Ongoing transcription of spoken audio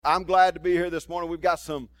I'm glad to be here this morning. We've got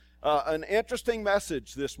an interesting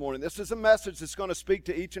message this morning. This is a message that's going to speak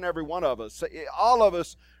to each and every one of us. All of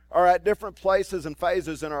us are at different places and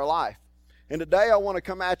phases in our life. And today I want to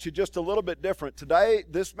come at you just a little bit different. Today,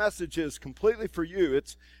 this message is completely for you.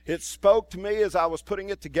 It spoke to me as I was putting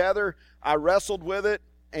it together. I wrestled with it,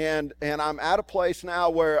 and I'm at a place now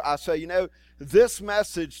where I say, this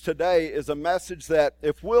message today is a message that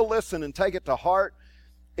if we'll listen and take it to heart,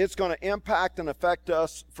 it's going to impact and affect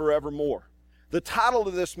us forevermore. The title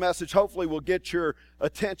of this message hopefully will get your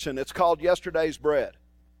attention. It's called Yesterday's Bread.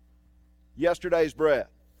 Yesterday's Bread.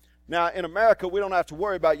 Now, in America, we don't have to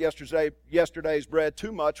worry about yesterday's bread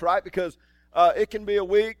too much, right? Because it can be a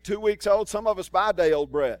week, 2 weeks old. Some of us buy day-old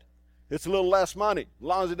bread. It's a little less money. As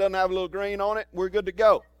long as it doesn't have a little green on it, we're good to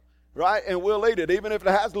go, right? And we'll eat it. Even if it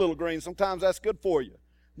has a little green, sometimes that's good for you.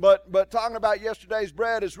 But talking about yesterday's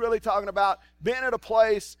bread is really talking about being at a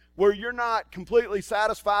place where you're not completely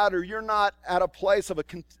satisfied, or you're not at a place of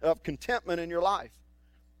contentment in your life.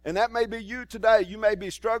 And that may be you today. You may be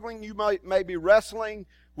struggling. You may be wrestling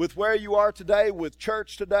with where you are today, with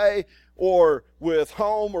church today, or with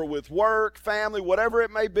home, or with work, family, whatever it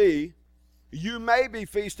may be. You may be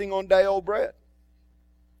feasting on day-old bread.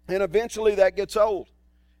 And eventually that gets old.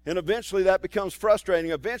 And eventually that becomes frustrating.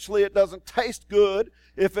 Eventually it doesn't taste good,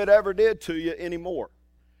 if it ever did, to you anymore.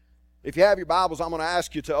 If you have your Bibles, I'm going to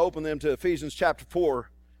ask you to open them to Ephesians chapter 4,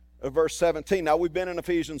 verse 17. Now, we've been in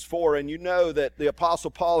Ephesians 4, and you know that the Apostle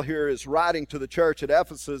Paul here is writing to the church at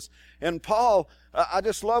Ephesus. And Paul, I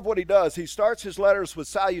just love what he does. He starts his letters with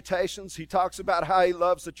salutations. He talks about how he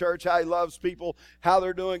loves the church, how he loves people, how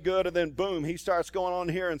they're doing good, and then boom, he starts going on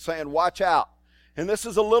here and saying, watch out. And this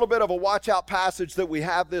is a little bit of a watch out passage that we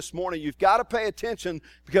have this morning. You've got to pay attention,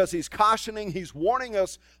 because he's cautioning, he's warning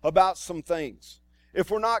us about some things.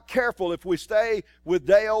 If we're not careful, if we stay with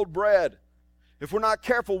day-old bread, if we're not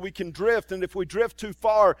careful, we can drift. And if we drift too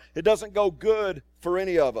far, it doesn't go good for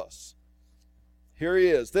any of us. Here he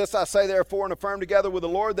is. This I say therefore, and affirm together with the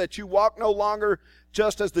Lord, that you walk no longer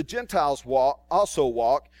just as the Gentiles also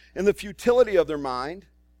walk, in the futility of their mind,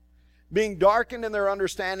 being darkened in their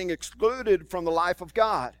understanding, excluded from the life of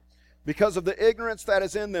God, because of the ignorance that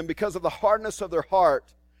is in them, because of the hardness of their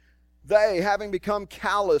heart. They, having become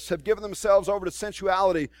callous, have given themselves over to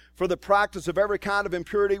sensuality, for the practice of every kind of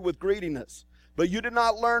impurity with greediness. But you did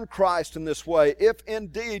not learn Christ in this way, if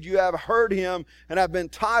indeed you have heard him and have been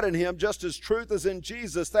taught in him, just as truth is in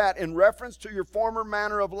Jesus, that in reference to your former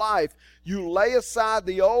manner of life, you lay aside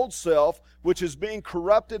the old self, which is being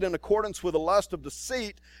corrupted in accordance with the lust of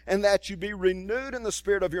deceit, and that you be renewed in the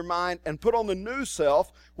spirit of your mind, and put on the new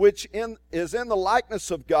self, which is in the likeness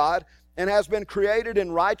of God, and has been created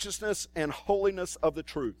in righteousness and holiness of the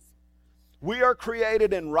truth. We are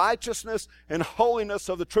created in righteousness and holiness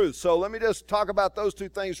of the truth. So let me just talk about those two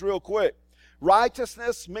things real quick.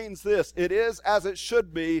 Righteousness means this: it is as it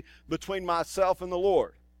should be between myself and the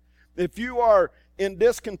Lord. If you are in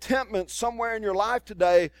discontentment somewhere in your life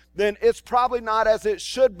today, then it's probably not as it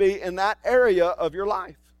should be in that area of your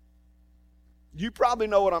life. You probably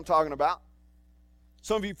know what I'm talking about.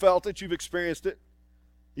 Some of you felt it, you've experienced it.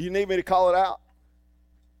 You need me to call it out?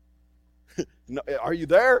 No, are you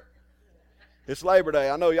there? It's Labor Day.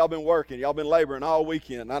 I know y'all been working. Y'all been laboring all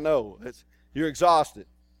weekend. I know. You're exhausted.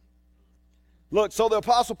 Look, so the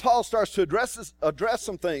Apostle Paul starts to address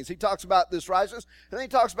some things. He talks about this righteousness, and then he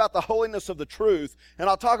talks about the holiness of the truth. And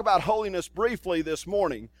I'll talk about holiness briefly this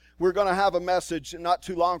morning. We're going to have a message not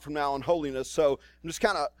too long from now on holiness, so I'm just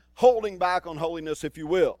kind of holding back on holiness, if you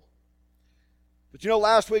will. But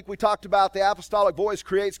last week we talked about the apostolic voice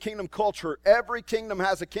creates kingdom culture. Every kingdom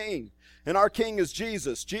has a king. And our king is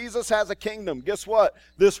Jesus. Jesus has a kingdom. Guess what?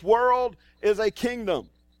 This world is a kingdom.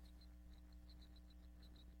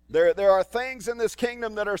 There are things in this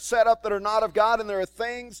kingdom that are set up that are not of God, and there are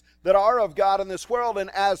things that are of God in this world.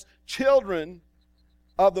 And as children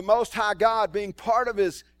of the Most High God, being part of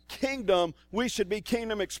his kingdom, we should be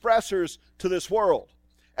kingdom expressors to this world.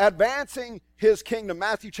 Advancing his kingdom.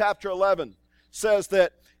 Matthew chapter 11 says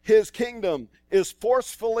that his kingdom is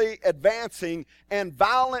forcefully advancing, and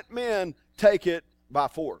violent men take it by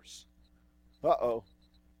force. Uh-oh.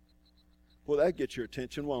 Well, that gets your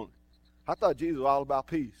attention, won't it? I thought Jesus was all about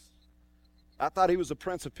peace. I thought he was the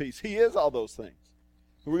Prince of Peace. He is all those things.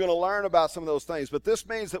 We're going to learn about some of those things. But this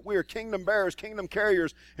means that we are kingdom bearers, kingdom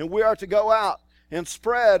carriers, and we are to go out and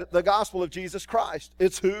spread the gospel of Jesus Christ.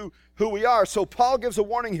 It's who we are. So Paul gives a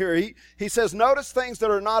warning here. He says, notice things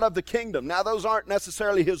that are not of the kingdom. Now, those aren't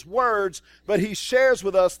necessarily his words, but he shares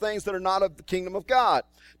with us things that are not of the kingdom of God.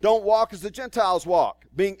 Don't walk as the Gentiles walk,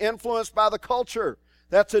 being influenced by the culture.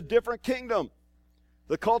 That's a different kingdom.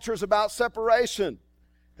 The culture is about separation.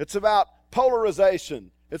 It's about polarization.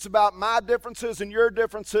 It's about my differences and your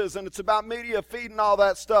differences, and it's about media feeding all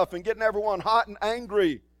that stuff and getting everyone hot and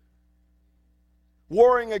angry,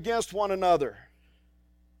 warring against one another.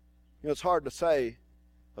 You know, it's hard to say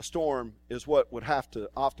a storm is what would have to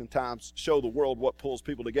oftentimes show the world what pulls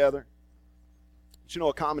people together. But you know,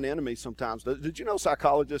 a common enemy sometimes. Did you know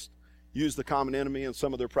psychologists use the common enemy in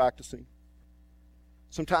some of their practicing?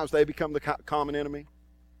 Sometimes they become the common enemy.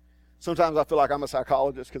 Sometimes I feel like I'm a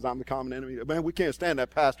psychologist because I'm the common enemy. Man, we can't stand that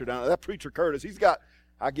pastor down there. That preacher Curtis,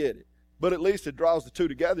 I get it. But at least it draws the two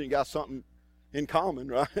together and you got something in common,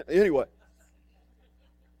 right? Anyway.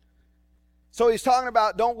 So he's talking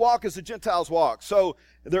about don't walk as the Gentiles walk. So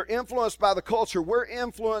they're influenced by the culture. We're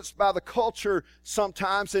influenced by the culture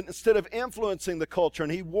sometimes instead of influencing the culture.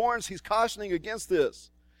 And he warns, he's cautioning against this.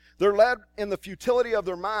 They're led in the futility of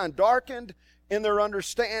their mind, darkened in their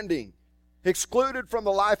understanding, excluded from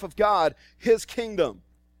the life of God, his kingdom.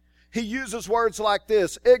 He uses words like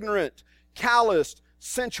this: ignorant, calloused,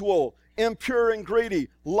 sensual, impure and greedy,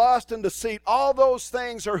 lust and deceit. All those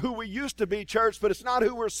things are who we used to be, church, but it's not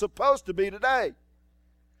who we're supposed to be today.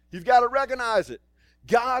 You've got to recognize it.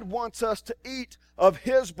 God wants us to eat of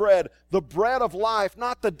his bread, the bread of life,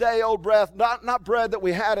 not the day-old bread, not bread that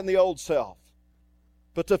we had in the old self,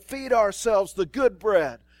 but to feed ourselves the good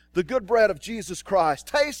bread of Jesus Christ.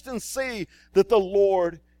 Taste and see that the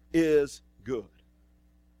Lord is good.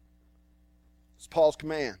 It's Paul's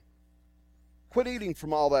command. Quit eating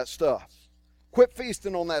from all that stuff. Quit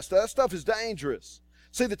feasting on that stuff. That stuff is dangerous.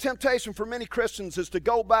 See, the temptation for many Christians is to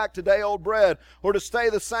go back to day-old bread or to stay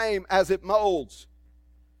the same as it molds.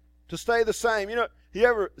 To stay the same. You know, you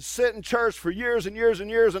ever sit in church for years and years and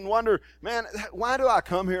years and wonder, man, why do I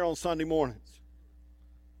come here on Sunday mornings?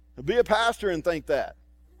 Be a pastor and think that.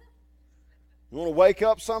 You want to wake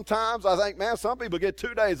up sometimes? I think, man, some people get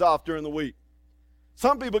 2 days off during the week.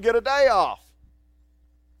 Some people get a day off.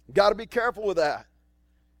 You've got to be careful with that.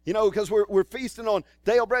 You know, because we're feasting on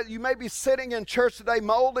day-old bread. You may be sitting in church today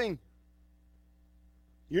molding.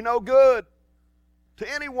 You're no good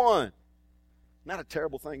to anyone. Not a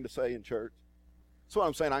terrible thing to say in church. That's what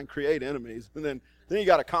I'm saying. I can create enemies. And then you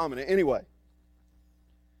got to comment. Anyway.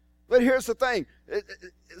 But here's the thing.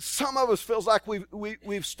 Some of us feels like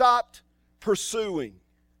we've stopped pursuing.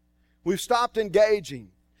 We've stopped engaging.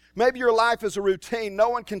 Maybe your life is a routine. No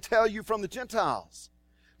one can tell you from the Gentiles.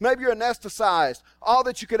 Maybe you're anesthetized. All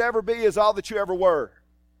that you could ever be is all that you ever were.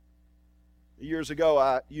 Years ago,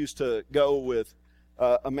 I used to go with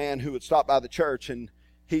a man who would stop by the church, and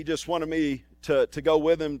he just wanted me to go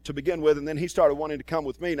with him to begin with, and then he started wanting to come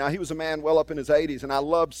with me. Now, he was a man well up in his 80s, and I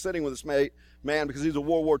loved sitting with this man because he's a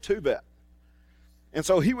World War II vet. And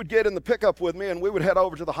so he would get in the pickup with me, and we would head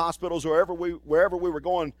over to the hospitals wherever we were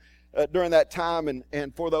going during that time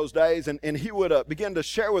and for those days, and he would begin to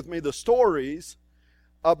share with me the stories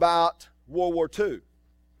about World War II.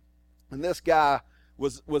 And this guy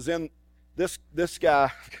was in, this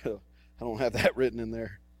guy, I don't have that written in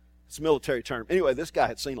there. It's a military term. Anyway, this guy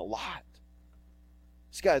had seen a lot.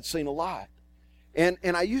 And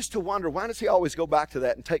I used to wonder, why does he always go back to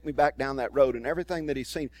that and take me back down that road and everything that he's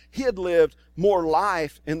seen? He had lived more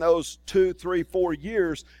life in those 2, 3, 4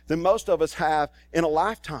 years than most of us have in a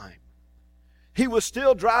lifetime. He was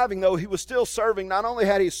still driving, though. He was still serving. Not only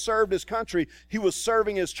had he served his country, he was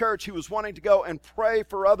serving his church. He was wanting to go and pray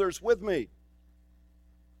for others with me.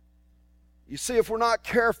 You see, if we're not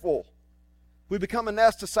careful, we become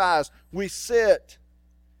anesthetized. We sit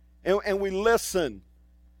and we listen,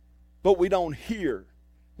 but we don't hear.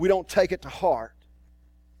 We don't take it to heart.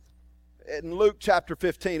 In Luke chapter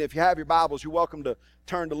 15, if you have your Bibles, you're welcome to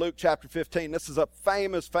turn to Luke chapter 15. This is a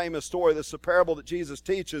famous story. This is a parable that Jesus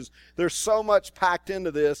teaches. There's so much packed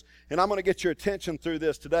into this, and I'm going to get your attention through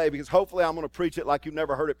this today because hopefully I'm going to preach it like you've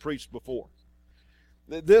never heard it preached before.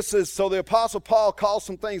 So the Apostle Paul calls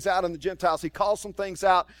some things out in the Gentiles. He calls some things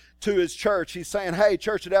out to his church. He's saying, hey,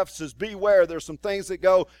 church at Ephesus, beware. There's some things that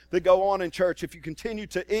go on in church. If you continue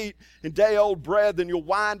to eat in day-old bread, then you'll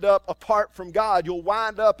wind up apart from God. You'll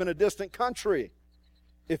wind up in a distant country,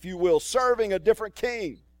 if you will, serving a different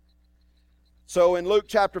king. So in Luke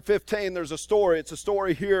chapter 15, there's a story. It's a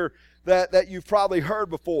story here that you've probably heard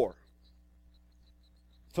before.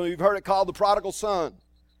 So you've heard it called the prodigal son,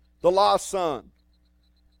 the lost son,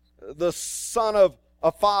 the son of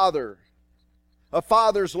a father, a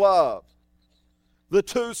father's love, the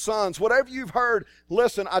two sons. Whatever you've heard,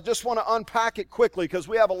 listen, I just want to unpack it quickly because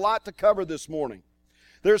we have a lot to cover this morning.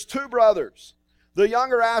 There's two brothers. The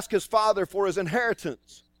younger asked his father for his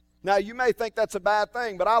inheritance. Now, you may think that's a bad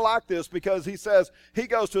thing, but I like this because he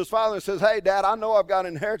goes to his father and says, hey, Dad, I know I've got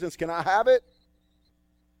an inheritance. Can I have it?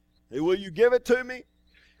 Will you give it to me?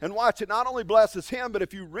 And watch, it not only blesses him, but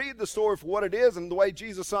if you read the story for what it is and the way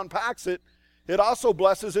Jesus unpacks it, it also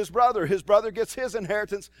blesses his brother. His brother gets his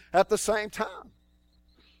inheritance at the same time.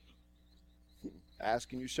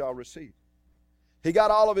 Ask and you shall receive. He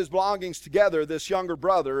got all of his belongings together, this younger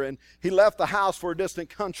brother, and he left the house for a distant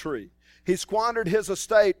country. He squandered his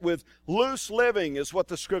estate with loose living, is what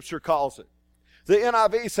the scripture calls it. The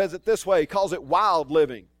NIV says it this way. He calls it wild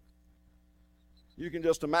living. You can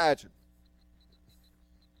just imagine.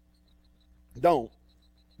 Don't,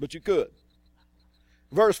 but you could.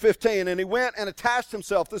 Verse 15, and he went and attached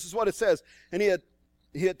himself. This is what it says. And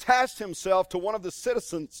he attached himself to one of the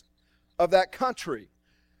citizens of that country.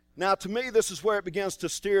 Now, to me, this is where it begins to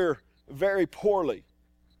steer very poorly.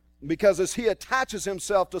 Because as he attaches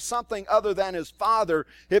himself to something other than his father,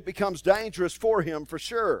 it becomes dangerous for him for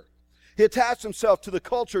sure. He attached himself to the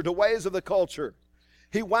culture, to ways of the culture.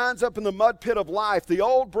 He winds up in the mud pit of life, the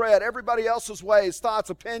old bread, everybody else's ways, thoughts,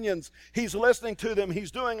 opinions. He's listening to them.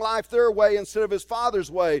 He's doing life their way instead of his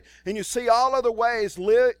father's way. And you see, all other ways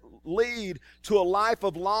lead to a life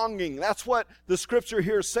of longing. That's what the scripture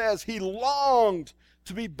here says. He longed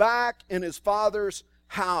to be back in his father's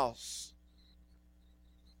house.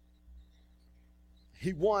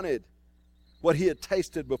 He wanted what he had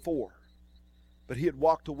tasted before, but he had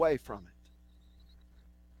walked away from it.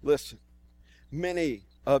 Listen. Many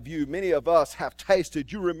of us have tasted,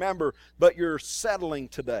 you remember, but you're settling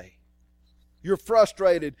today. You're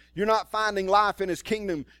frustrated. You're not finding life in his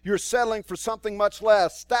kingdom. You're settling for something much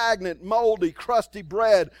less, stagnant, moldy, crusty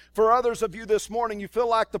bread. For others of you this morning, you feel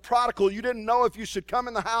like the prodigal. You didn't know if you should come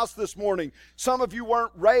in the house this morning. Some of you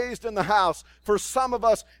weren't raised in the house. For some of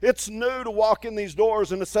us, it's new to walk in these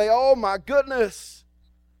doors and to say, oh my goodness,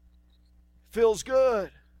 feels good.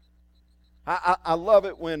 I love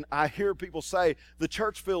it when I hear people say the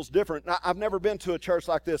church feels different. Now, I've never been to a church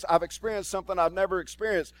like this. I've experienced something I've never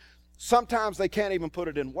experienced. Sometimes they can't even put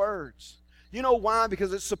it in words. You know why?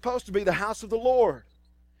 Because it's supposed to be the house of the Lord.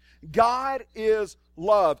 God is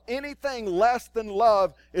love. Anything less than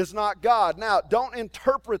love is not God. Now, don't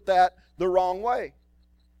interpret that the wrong way.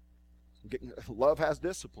 Love has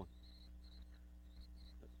discipline.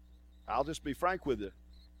 I'll just be frank with you.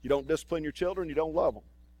 You don't discipline your children, you don't love them.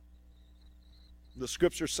 The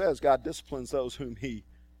scripture says God disciplines those whom he,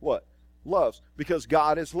 what? Loves. Because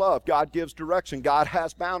God is love. God gives direction. God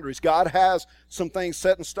has boundaries. God has some things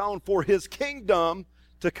set in stone for his kingdom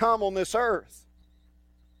to come on this earth.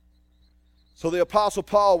 So the Apostle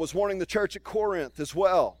Paul was warning the church at Corinth as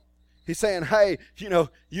well. He's saying, hey,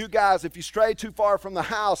 you guys, if you stray too far from the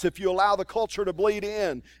house, if you allow the culture to bleed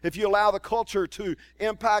in, if you allow the culture to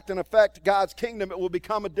impact and affect God's kingdom, it will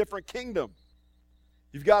become a different kingdom.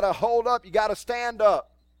 You've got to hold up. You've got to stand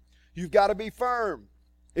up. You've got to be firm.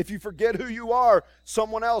 If you forget who you are,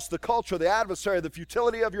 someone else, the culture, the adversary, the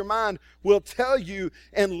futility of your mind will tell you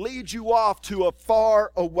and lead you off to a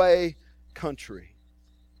far away country.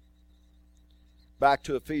 Back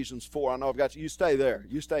to Ephesians 4. I know I've got you. You stay there.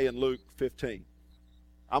 You stay in Luke 15.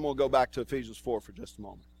 I'm going to go back to Ephesians 4 for just a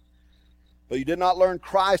moment. But you did not learn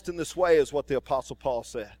Christ in this way, is what the Apostle Paul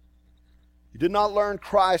said. You did not learn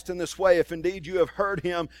Christ in this way, if indeed you have heard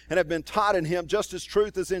him and have been taught in him, just as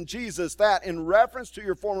truth is in Jesus, that in reference to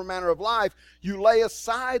your former manner of life, you lay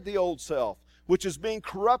aside the old self, which is being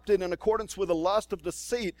corrupted in accordance with the lust of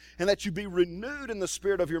deceit, and that you be renewed in the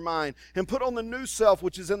spirit of your mind, and put on the new self,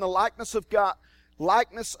 which is in the likeness of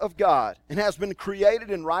God, and has been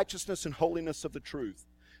created in righteousness and holiness of the truth.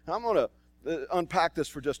 Now, I'm going to unpack this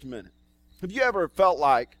for just a minute. Have you ever felt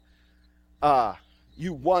like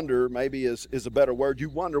you wonder, maybe is a better word, you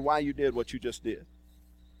wonder why you did what you just did,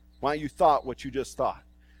 why you thought what you just thought,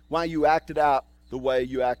 why you acted out the way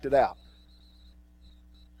you acted out,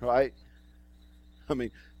 right? I mean,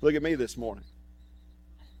 look at me this morning.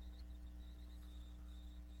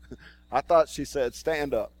 I thought she said,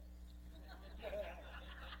 stand up.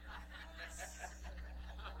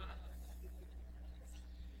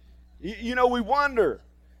 We wonder.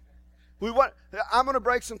 I'm going to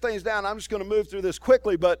break some things down. I'm just going to move through this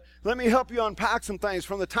quickly, but let me help you unpack some things.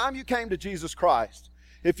 From the time you came to Jesus Christ,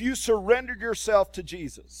 if you surrendered yourself to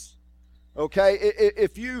Jesus, okay,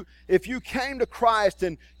 if you came to Christ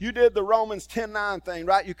and you did the Romans 10:9 thing,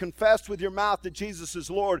 right? You confessed with your mouth that Jesus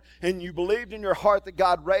is Lord and you believed in your heart that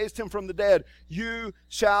God raised him from the dead, you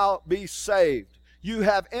shall be saved. You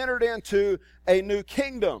have entered into a new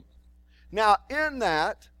kingdom. Now, in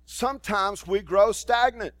that, sometimes we grow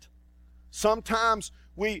stagnant. Sometimes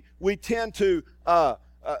we tend to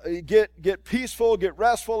get peaceful, get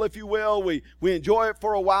restful, if you will. We enjoy it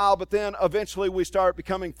for a while, but then eventually we start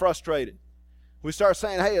becoming frustrated. We start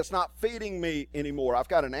saying, hey, it's not feeding me anymore. I've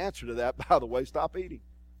got an answer to that, by the way. Stop eating.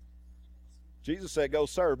 Jesus said, go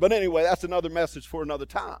serve. But anyway, that's another message for another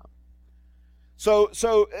time. So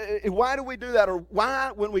why do we do that? Or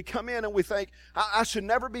why, when we come in and we think, I should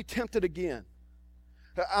never be tempted again.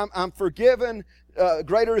 I'm forgiven.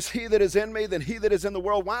 Greater is he that is in me than he that is in the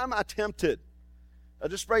world. Why am I tempted? I'll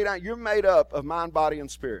just break it down. You're made up of mind, body, and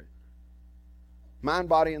spirit. Mind,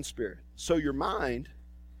 body, and spirit. So your mind,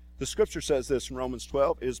 the scripture says this in Romans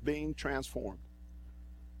 12, is being transformed.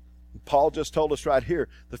 Paul just told us right here,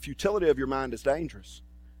 the futility of your mind is dangerous.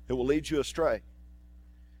 It will lead you astray.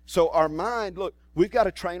 So our mind, look, we've got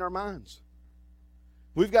to train our minds.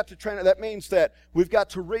 We've got to train it. That means that we've got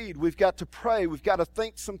to read, we've got to pray, we've got to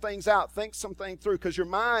think some things out, think something through, because your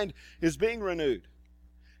mind is being renewed.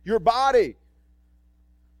 Your body,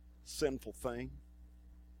 sinful thing.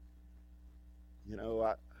 You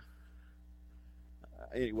know,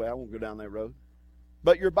 anyway, I won't go down that road.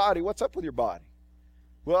 But your body, what's up with your body?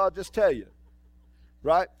 Well, I'll just tell you,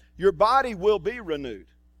 right? Your body will be renewed.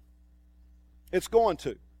 It's going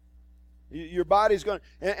to. Your body's going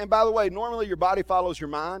to. And by the way, normally your body follows your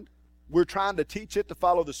mind. We're trying to teach it to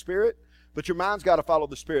follow the Spirit, but your mind's got to follow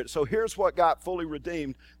the Spirit. So here's what got fully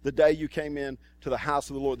redeemed the day you came in to the house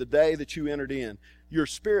of the Lord, the day that you entered in. Your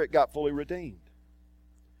spirit got fully redeemed.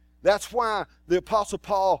 That's why the Apostle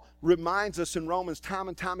Paul reminds us in Romans time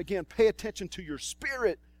and time again, pay attention to your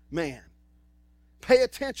spirit, man. Pay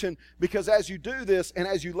attention, because as you do this and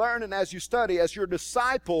as you learn and as you study, as you're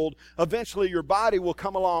discipled, eventually your body will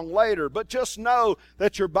come along later. But just know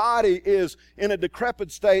that your body is in a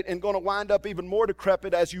decrepit state and going to wind up even more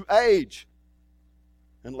decrepit as you age,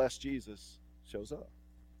 unless Jesus shows up.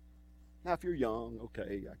 Now, if you're young,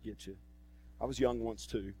 okay, I get you. I was young once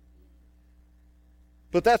too.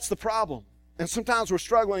 But that's the problem. And sometimes we're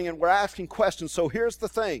struggling and we're asking questions. So here's the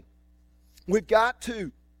thing. We've got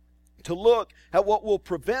to look at what will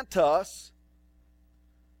prevent us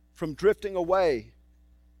from drifting away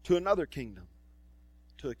to another kingdom,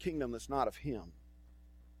 to a kingdom that's not of Him.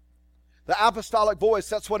 The apostolic voice,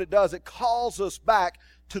 that's what it does. It calls us back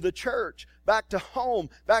to the church, back to home,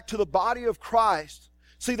 back to the body of Christ.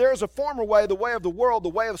 See, there is a former way, the way of the world, the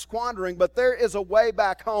way of squandering, but there is a way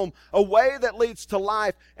back home, a way that leads to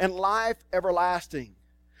life and life everlasting.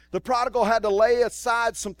 The prodigal had to lay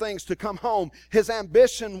aside some things to come home. His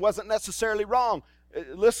ambition wasn't necessarily wrong.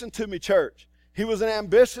 Listen to me, church. He was an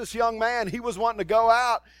ambitious young man. He was wanting to go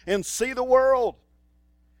out and see the world.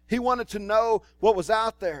 He wanted to know what was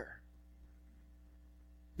out there.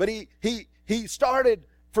 But he started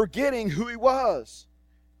forgetting who he was.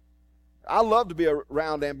 I love to be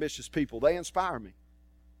around ambitious people. They inspire me.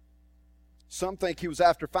 Some think he was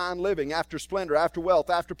after fine living, after splendor, after wealth,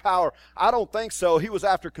 after power. I don't think so. He was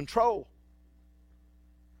after control.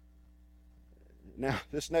 Now,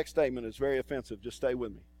 this next statement is very offensive. Just stay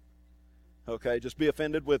with me. Okay, just be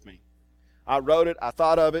offended with me. I wrote it, I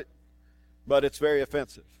thought of it, but it's very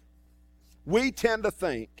offensive. We tend to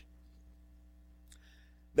think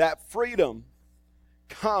that freedom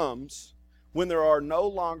comes when there are no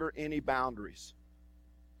longer any boundaries.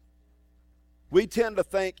 We tend to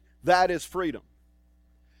think that is freedom.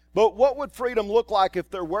 But what would freedom look like if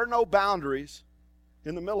there were no boundaries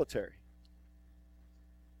in the military?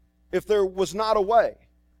 If there was not a way?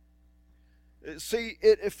 See,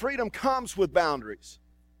 freedom comes with boundaries.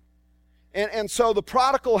 And so the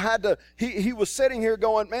prodigal had to, he was sitting here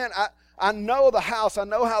going, man, I know the house, I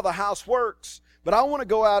know how the house works, but I want to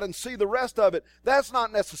go out and see the rest of it. That's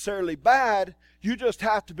not necessarily bad. You just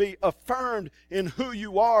have to be affirmed in who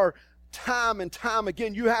you are time and time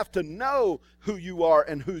again. You have to know who you are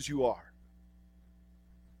and whose you are.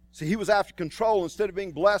 See, he was after control. Instead of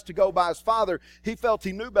being blessed to go by his father, he felt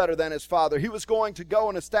he knew better than his father. He was going to go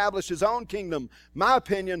and establish his own kingdom. My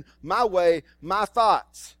opinion, my way, my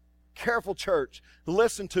thoughts. Careful, church.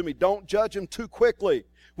 Listen to me. Don't judge him too quickly.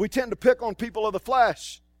 We tend to pick on people of the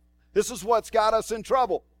flesh. This is what's got us in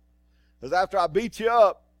trouble. Because after I beat you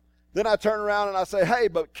up, then I turn around and I say, hey,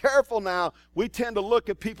 but careful now. We tend to look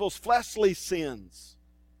at people's fleshly sins.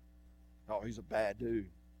 Oh, he's a bad dude.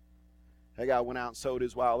 That guy went out and sold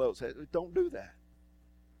his wild oats. Don't do that.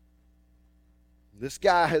 This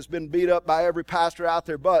guy has been beat up by every pastor out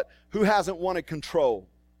there, but who hasn't wanted control?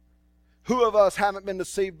 Who of us haven't been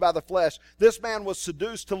deceived by the flesh? This man was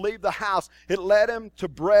seduced to leave the house. It led him to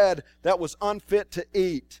bread that was unfit to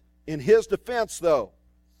eat. In his defense, though,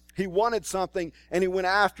 he wanted something and he went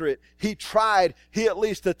after it. He tried. He at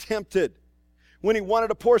least attempted. When he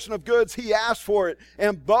wanted a portion of goods, he asked for it.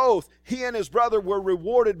 And both, he and his brother, were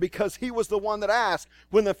rewarded because he was the one that asked.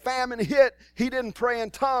 When the famine hit, he didn't pray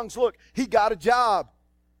in tongues. Look, he got a job.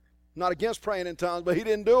 I'm not against praying in tongues, but he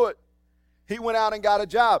didn't do it. He went out and got a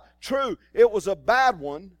job. True, it was a bad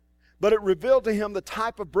one, but it revealed to him the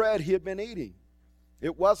type of bread he had been eating.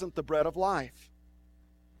 It wasn't the bread of life.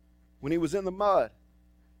 When he was in the mud,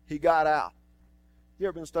 he got out. You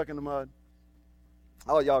ever been stuck in the mud?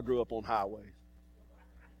 All of y'all grew up on highways.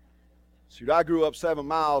 Shoot, I grew up 7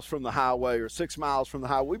 miles from the highway or 6 miles from the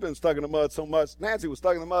highway. We've been stuck in the mud so much. Nancy was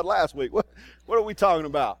stuck in the mud last week. What are we talking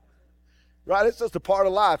about? Right? It's just a part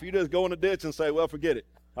of life. You just go in a ditch and say, well, forget it.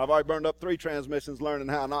 I've already burned up 3 transmissions learning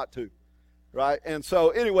how not to. Right? And so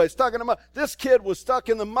anyway, stuck in the mud. This kid was stuck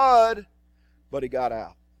in the mud, but he got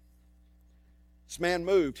out. This man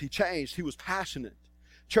moved. He changed. He was passionate.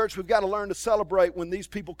 Church, we've got to learn to celebrate when these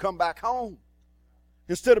people come back home.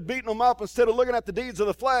 Instead of beating them up, instead of looking at the deeds of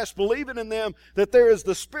the flesh, believing in them that there is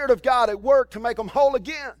the Spirit of God at work to make them whole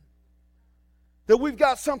again. That we've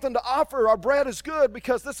got something to offer. Our bread is good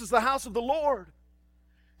because this is the house of the Lord.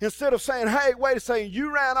 Instead of saying, hey, wait a second,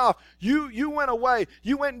 you ran off. You went away.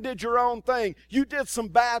 You went and did your own thing. You did some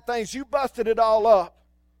bad things. You busted it all up.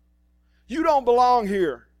 You don't belong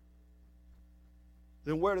here.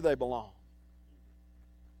 Then where do they belong?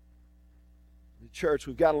 Church,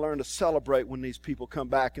 we've got to learn to celebrate when these people come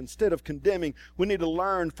back. Instead of condemning, we need to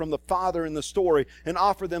learn from the Father in the story and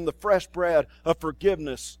offer them the fresh bread of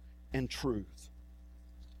forgiveness and truth.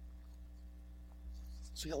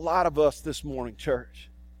 See, a lot of us this morning, church,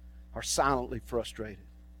 are silently frustrated.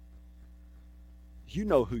 You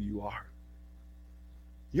know who you are.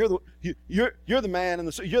 You're the man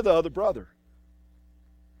and you're the other brother.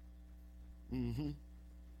 We're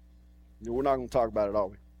not going to talk about it, are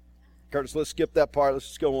we? Curtis, let's skip that part. Let's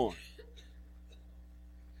just go on.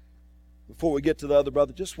 Before we get to the other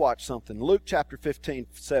brother, just watch something. Luke chapter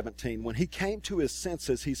 15:17. When he came to his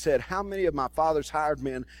senses, he said, how many of my father's hired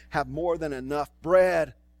men have more than enough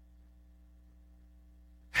bread?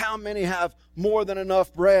 How many have more than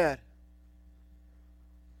enough bread?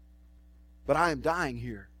 But I am dying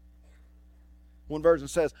here. One version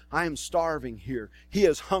says, I am starving here. He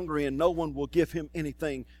is hungry and no one will give him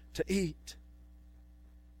anything to eat.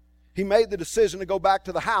 He made the decision to go back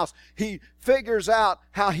to the house. He figures out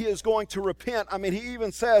how he is going to repent. I mean, he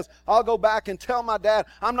even says, I'll go back and tell my dad,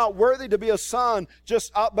 I'm not worthy to be a son,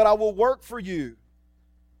 but I will work for you.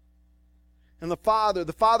 And the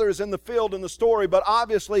father is in the field in the story, but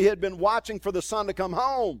obviously he had been watching for the son to come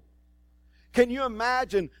home. Can you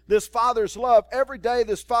imagine this father's love? Every day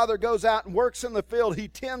this father goes out and works in the field. He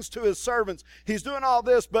tends to his servants. He's doing all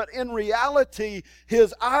this, but in reality,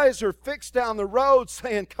 his eyes are fixed down the road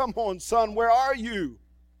saying, come on, son, where are you?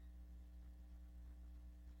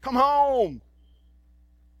 Come home.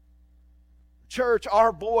 Church,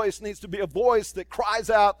 our voice needs to be a voice that cries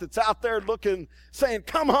out, that's out there looking, saying,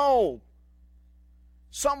 come home.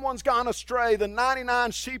 Someone's gone astray. The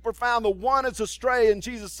 99 sheep are found. The one is astray. And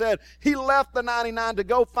Jesus said he left the 99 to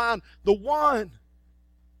go find the one.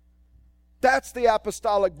 That's the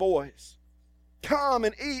apostolic voice. Come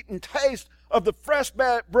and eat and taste of the fresh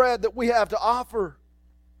bread that we have to offer.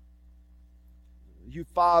 You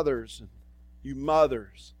fathers and you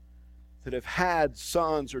mothers that have had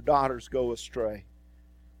sons or daughters go astray,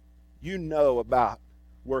 you know about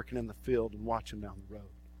working in the field and watching down the road.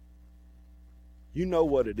 You know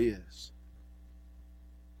what it is.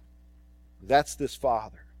 That's this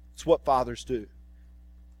father. It's what fathers do.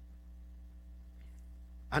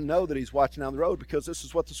 I know that he's watching down the road because this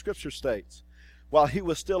is what the scripture states. While he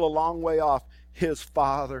was still a long way off, his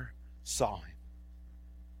father saw him.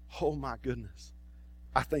 Oh my goodness.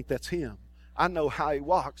 I think that's him. I know how he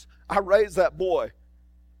walks. I raised that boy.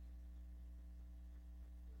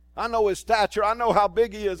 I know his stature. I know how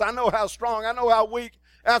big he is. I know how strong. I know how weak.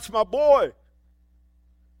 That's my boy.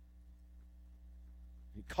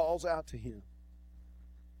 He calls out to him.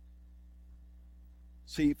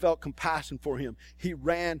 See, he felt compassion for him. He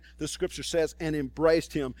ran, the scripture says, and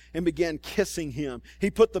embraced him and began kissing him.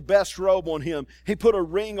 He put the best robe on him. He put a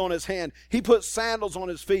ring on his hand. He put sandals on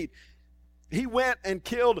his feet. He went and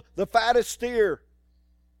killed the fattest steer.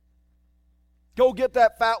 Go get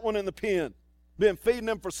that fat one in the pen. Been feeding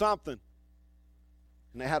him for something.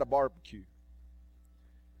 And they had a barbecue.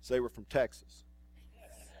 So they were from Texas.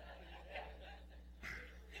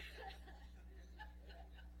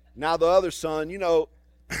 Now the other son, you know,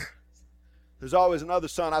 there's always another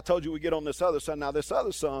son. I told you we get on this other son. Now this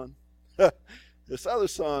other son,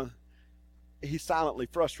 he's silently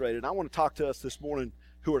frustrated. I want to talk to us this morning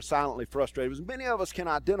who are silently frustrated. Because many of us can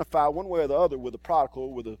identify one way or the other with the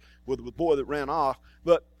prodigal, with the boy that ran off.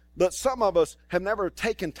 But some of us have never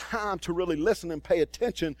taken time to really listen and pay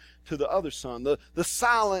attention to the other son, the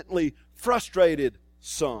silently frustrated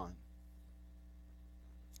son.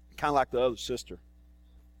 Kind of like the other sister.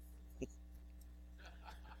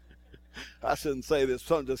 I shouldn't say this.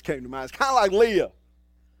 Something just came to mind. It's kind of like Leah.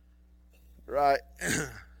 Right?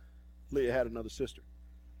 Leah had another sister.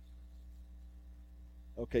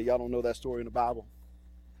 Okay, y'all don't know that story in the Bible.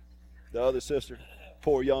 The other sister,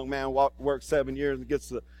 poor young man, worked 7 years and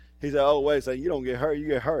gets he said, oh, wait a second, you don't get her, you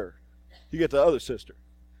get her. You get the other sister.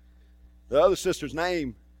 The other sister's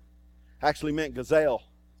name actually meant gazelle.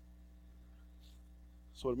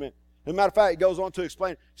 That's what it meant. As a matter of fact, it goes on to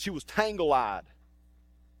explain she was tangle-eyed.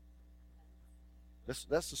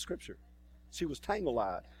 That's the scripture. She was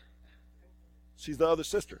tangle-eyed. She's the other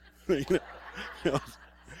sister.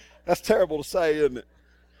 That's terrible to say, isn't it?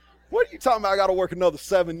 What are you talking about? I got to work another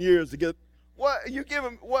 7 years to get what you give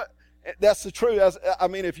him. What? That's the truth.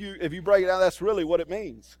 If you break it down, that's really what it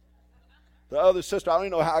means. The other sister. I don't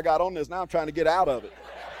even know how I got on this. Now I'm trying to get out of it.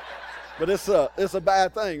 But it's a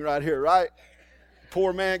bad thing right here, right?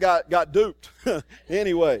 Poor man got duped.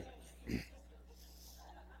 Anyway.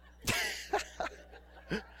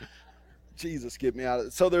 Jesus, get me out of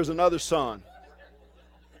it. So there's another son.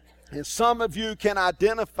 And some of you can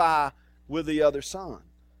identify with the other son.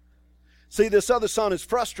 See, this other son is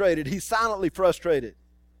frustrated. He's silently frustrated.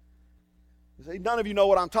 See, none of you know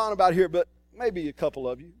what I'm talking about here, but maybe a couple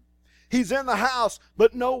of you. He's in the house,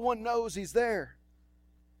 but no one knows he's there.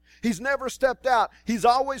 He's never stepped out. He's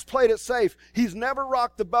always played it safe. He's never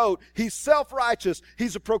rocked the boat. He's self-righteous.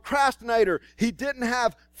 He's a procrastinator. He didn't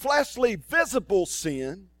have fleshly, visible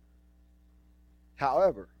sin.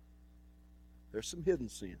 However, there's some hidden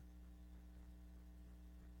sin.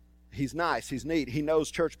 He's nice. He's neat. He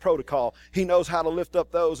knows church protocol. He knows how to lift up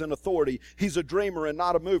those in authority. He's a dreamer and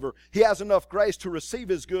not a mover. He has enough grace to receive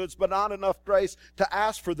his goods, but not enough grace to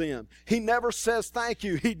ask for them. He never says thank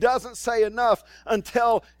you. He doesn't say enough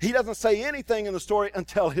he doesn't say anything in the story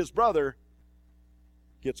until his brother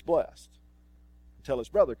gets blessed, until his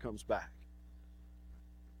brother comes back.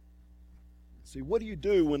 See, what do you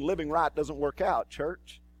do when living right doesn't work out,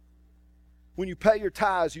 church? When you pay your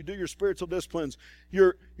tithes, you do your spiritual disciplines,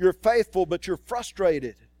 you're faithful, but you're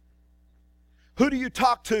frustrated. Who do you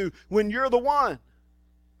talk to when you're the one?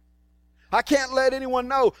 I can't let anyone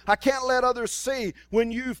know. I can't let others see.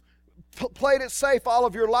 When you've played it safe all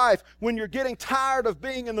of your life, when you're getting tired of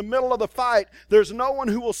being in the middle of the fight, there's no one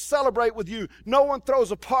who will celebrate with you. No one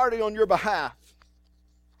throws a party on your behalf.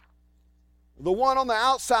 The one on the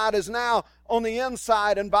outside is now on the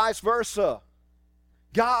inside and vice versa.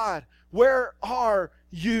 God, where are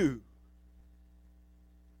you?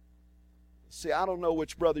 See, I don't know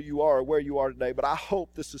which brother you are or where you are today, but I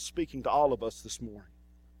hope this is speaking to all of us this morning.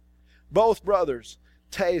 Both brothers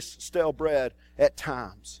taste stale bread at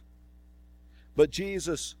times, but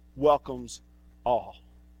Jesus welcomes all.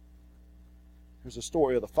 There's a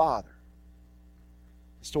story of the Father.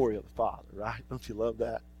 The story of the Father, right? Don't you love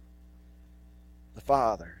that? The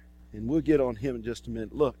Father. And we'll get on him in just a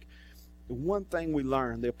minute. Look. The one thing we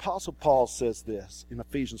learn, the Apostle Paul says this in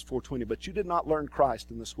Ephesians 4:20, but you did not learn Christ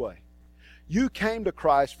in this way. You came to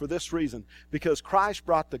Christ for this reason, because Christ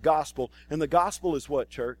brought the gospel, and the gospel is what,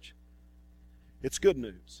 church? It's good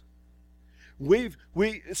news. We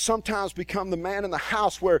sometimes become the man in the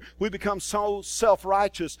house where we become so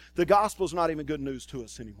self-righteous, the gospel's not even good news to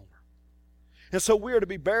us anymore. And so we are to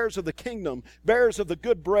be bearers of the kingdom, bearers of the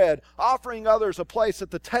good bread, offering others a place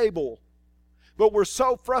at the table. But we're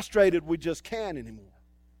so frustrated we just can't anymore.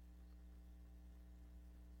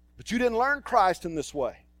 But you didn't learn Christ in this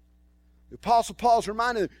way. The Apostle Paul's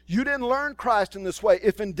reminding them, you didn't learn Christ in this way.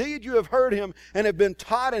 If indeed you have heard him and have been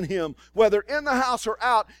taught in him, whether in the house or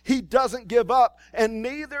out, he doesn't give up, and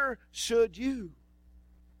neither should you.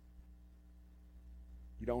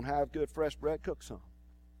 You don't have good fresh bread, cook some.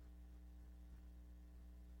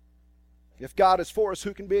 If God is for us,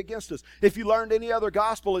 who can be against us? If you learned any other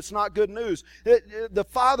gospel, it's not good news. The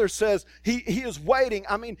Father says he is waiting.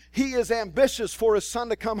 He is ambitious for his Son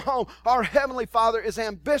to come home. Our Heavenly Father is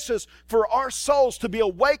ambitious for our souls to be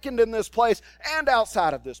awakened in this place and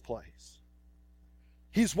outside of this place.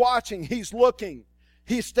 He's watching. He's looking.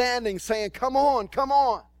 He's standing saying, come on, come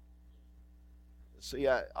on. See,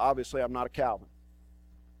 obviously I'm not a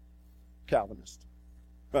Calvinist,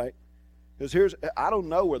 right? Because I don't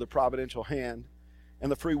know where the providential hand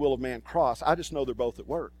and the free will of man cross. I just know they're both at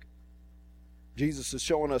work. Jesus is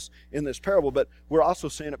showing us in this parable, but we're also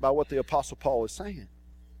seeing it by what the Apostle Paul is saying.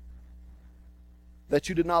 That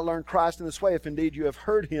you did not learn Christ in this way, if indeed you have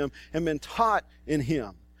heard him and been taught in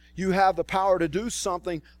him. You have the power to do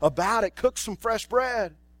something about it. Cook some fresh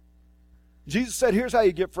bread. Jesus said, here's how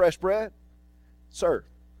you get fresh bread. Serve.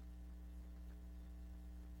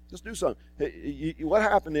 Just do something. What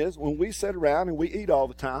happened is, when we sit around and we eat all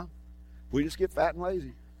the time, we just get fat and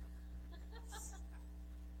lazy.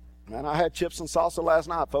 Man, I had chips and salsa last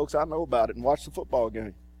night, folks. I know about it, and watched the football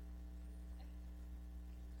game.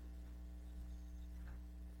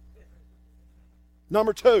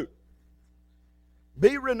 Number 2,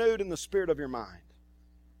 be renewed in the spirit of your mind.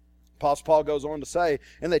 Apostle Paul goes on to say,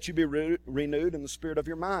 and that you be renewed in the spirit of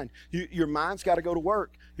your mind. Your mind's got to go to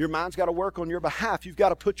work. Your mind's got to work on your behalf. You've got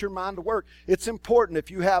to put your mind to work. It's important. If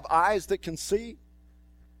you have eyes that can see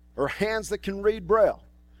or hands that can read Braille,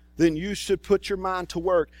 then you should put your mind to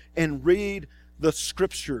work and read the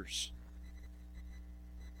Scriptures.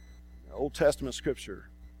 The Old Testament Scripture.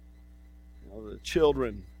 The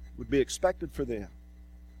children would be expected for them.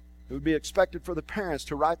 It would be expected for the parents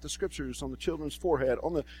to write the Scriptures on the children's forehead,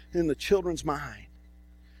 in the children's mind.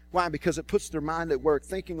 Why? Because it puts their mind at work,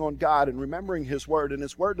 thinking on God and remembering His Word, and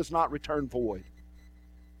His Word does not return void.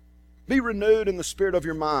 Be renewed in the spirit of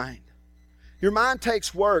your mind. Your mind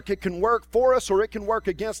takes work. It can work for us or it can work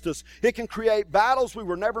against us. It can create battles we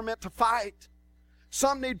were never meant to fight.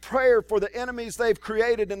 Some need prayer for the enemies they've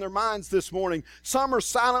created in their minds this morning. Some are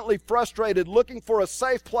silently frustrated, looking for a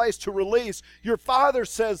safe place to release. Your Father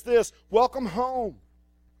says this, welcome home.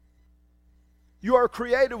 You are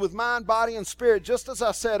created with mind, body, and spirit, just as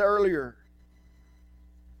I said earlier.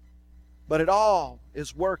 But it all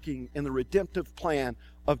is working in the redemptive plan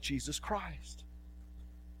of Jesus Christ.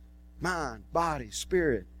 Mind, body,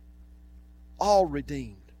 spirit, all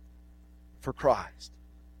redeemed for Christ.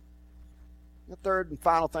 The third and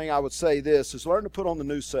final thing I would say this is learn to put on the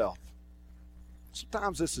new self.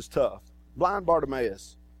 Sometimes this is tough. Blind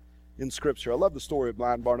Bartimaeus in Scripture. I love the story of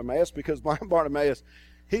blind Bartimaeus because blind Bartimaeus,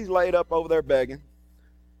 he's laid up over there begging,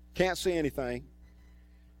 can't see anything.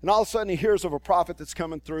 And all of a sudden he hears of a prophet that's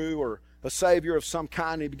coming through or a Savior of some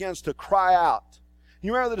kind, and he begins to cry out.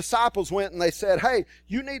 You remember the disciples went and they said, hey,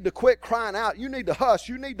 you need to quit crying out. You need to hush.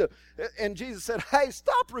 You need to... And Jesus said, hey,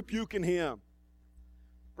 stop rebuking him.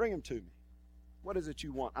 Bring him to me. What is it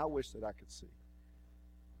you want? I wish that I could see.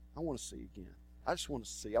 I want to see again. I just want to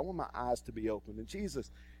see. I want my eyes to be opened. And Jesus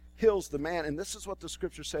heals the man. And this is what the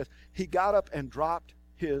Scripture says. He got up and dropped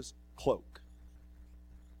his cloak.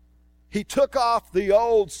 He took off the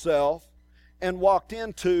old self and walked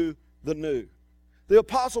into the new. The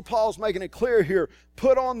Apostle Paul's making it clear here.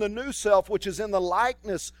 Put on the new self, which is in the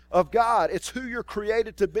likeness of God. It's who you're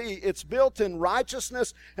created to be. It's built in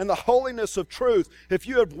righteousness and the holiness of truth. If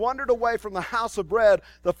you have wandered away from the house of bread,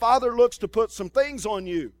 the Father looks to put some things on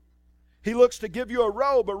you. He looks to give you a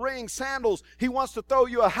robe, a ring, sandals. He wants to throw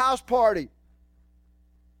you a house party.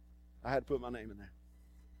 I had to put my name in there.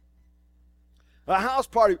 A house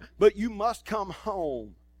party, but you must come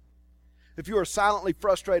home. If you are silently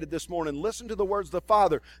frustrated this morning, listen to the words of the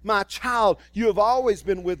Father. My child, you have always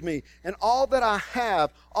been with me, and all that I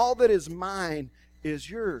have, all that is mine, is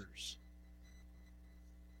yours.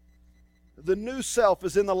 The new self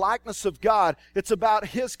is in the likeness of God. It's about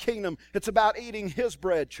His kingdom. It's about eating His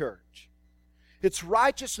bread, church. It's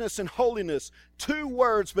righteousness and holiness. 2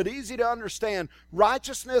 words, but easy to understand.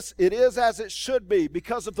 Righteousness, it is as it should be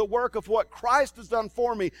because of the work of what Christ has done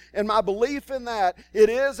for me. And my belief in that, it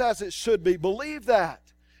is as it should be. Believe that.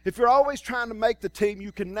 If you're always trying to make the team,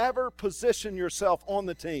 you can never position yourself on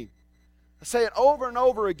the team. I say it over and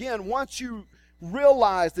over again. Once you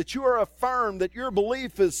realize that you are affirmed, that your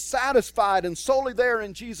belief is satisfied and solely there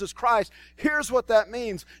in Jesus Christ, here's what that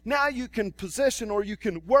means. Now you can position or you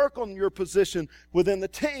can work on your position within the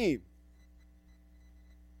team.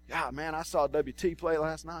 Yeah, man, I saw WT play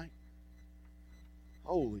last night.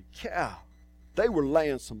 Holy cow. They were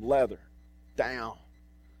laying some leather down.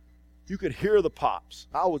 You could hear the pops.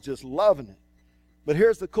 I was just loving it. But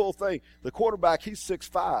here's the cool thing. The quarterback, he's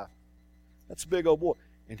 6'5". That's a big old boy.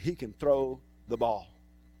 And he can throw the ball.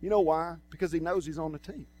 You know why? Because he knows he's on the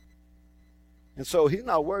team. And so he's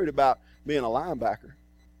not worried about being a linebacker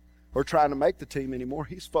or trying to make the team anymore.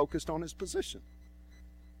 He's focused on his position.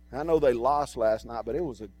 I know they lost last night, but it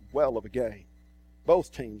was a well of a game.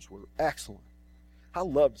 Both teams were excellent. I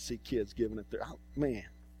love to see kids giving it their, man.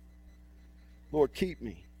 Lord, keep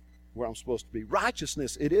me where I'm supposed to be.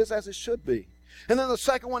 Righteousness, it is as it should be. And then the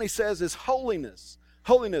second one he says is holiness.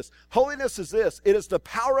 Holiness. Holiness is this. It is the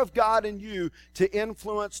power of God in you to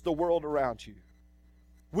influence the world around you.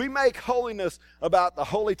 We make holiness about the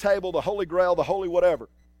holy table, the holy grail, the holy whatever.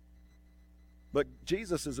 But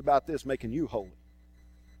Jesus is about this, making you holy.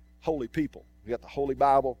 Holy people. We got the Holy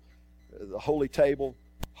Bible, the holy table,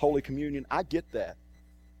 Holy Communion. I get that.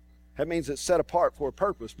 That means it's set apart for a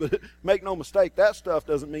purpose. But make no mistake, that stuff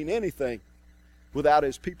doesn't mean anything without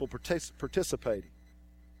His people participating.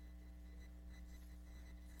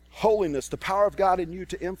 Holiness, the power of God in you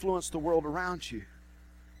to influence the world around you.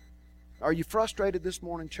 Are you frustrated this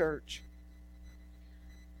morning, church?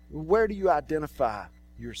 Where do you identify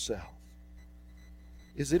yourself?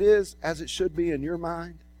 Is it as it should be in your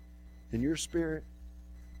mind, in your spirit,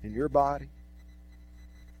 in your body?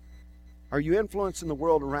 Are you influencing the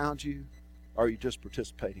world around you, or are you just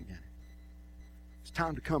participating in it? It's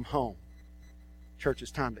time to come home. Church,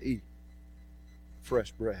 it's time to eat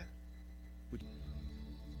fresh bread.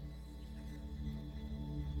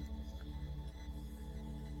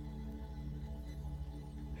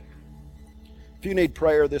 If you need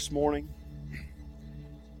prayer this morning,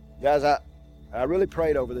 guys, I really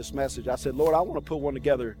prayed over this message. I said, Lord, I want to put one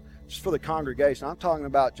together just for the congregation. I'm talking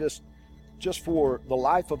about just for the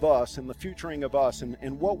life of us and the futuring of us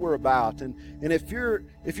and what we're about. And if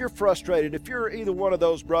you're frustrated, if you're either one of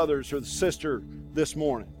those brothers or the sister this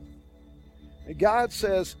morning, God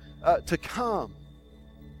says to come.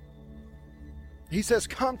 He says,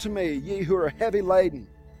 come to me, ye who are heavy laden,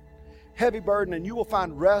 heavy burden, and you will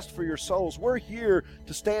find rest for your souls. We're here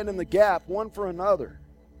to stand in the gap one for another.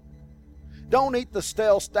 Don't eat the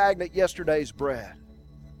stale, stagnant yesterday's bread.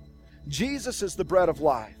 Jesus is the bread of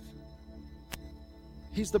life.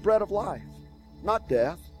 He's the bread of life, not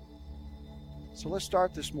death. So let's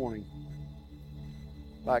start this morning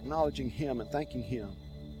by acknowledging Him and thanking Him,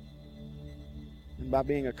 and by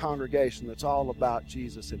being a congregation that's all about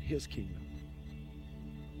Jesus and His kingdom,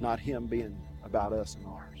 not Him being about us and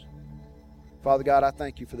ours. Father God, I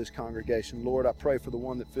thank you for this congregation. Lord, I pray for the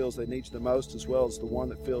one that feels they need you the most as well as the one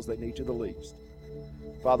that feels they need you the least.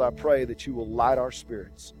 Father, I pray that you will light our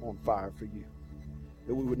spirits on fire for you,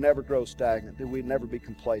 that we would never grow stagnant, that we'd never be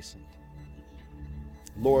complacent.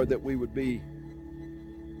 Lord, that we would be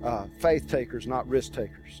faith takers, not risk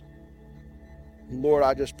takers. And Lord,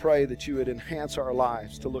 I just pray that you would enhance our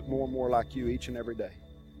lives to look more and more like you each and every day,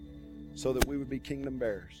 so that we would be kingdom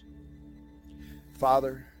bearers.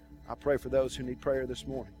 Father, I pray for those who need prayer this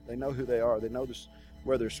morning. They know who they are. They know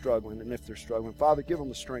where they're struggling, and if they're struggling, Father, give them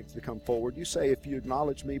the strength to come forward. You say, if you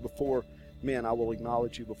acknowledge me before men, I will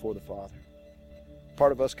acknowledge you before the Father.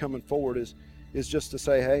 Part of us coming forward is just to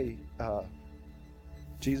say, hey,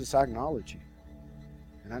 Jesus, I acknowledge you.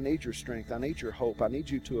 And I need your strength. I need your hope. I need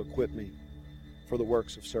you to equip me for the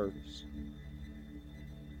works of service.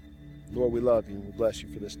 Lord, we love you and we bless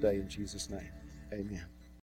you for this day in Jesus' name. Amen.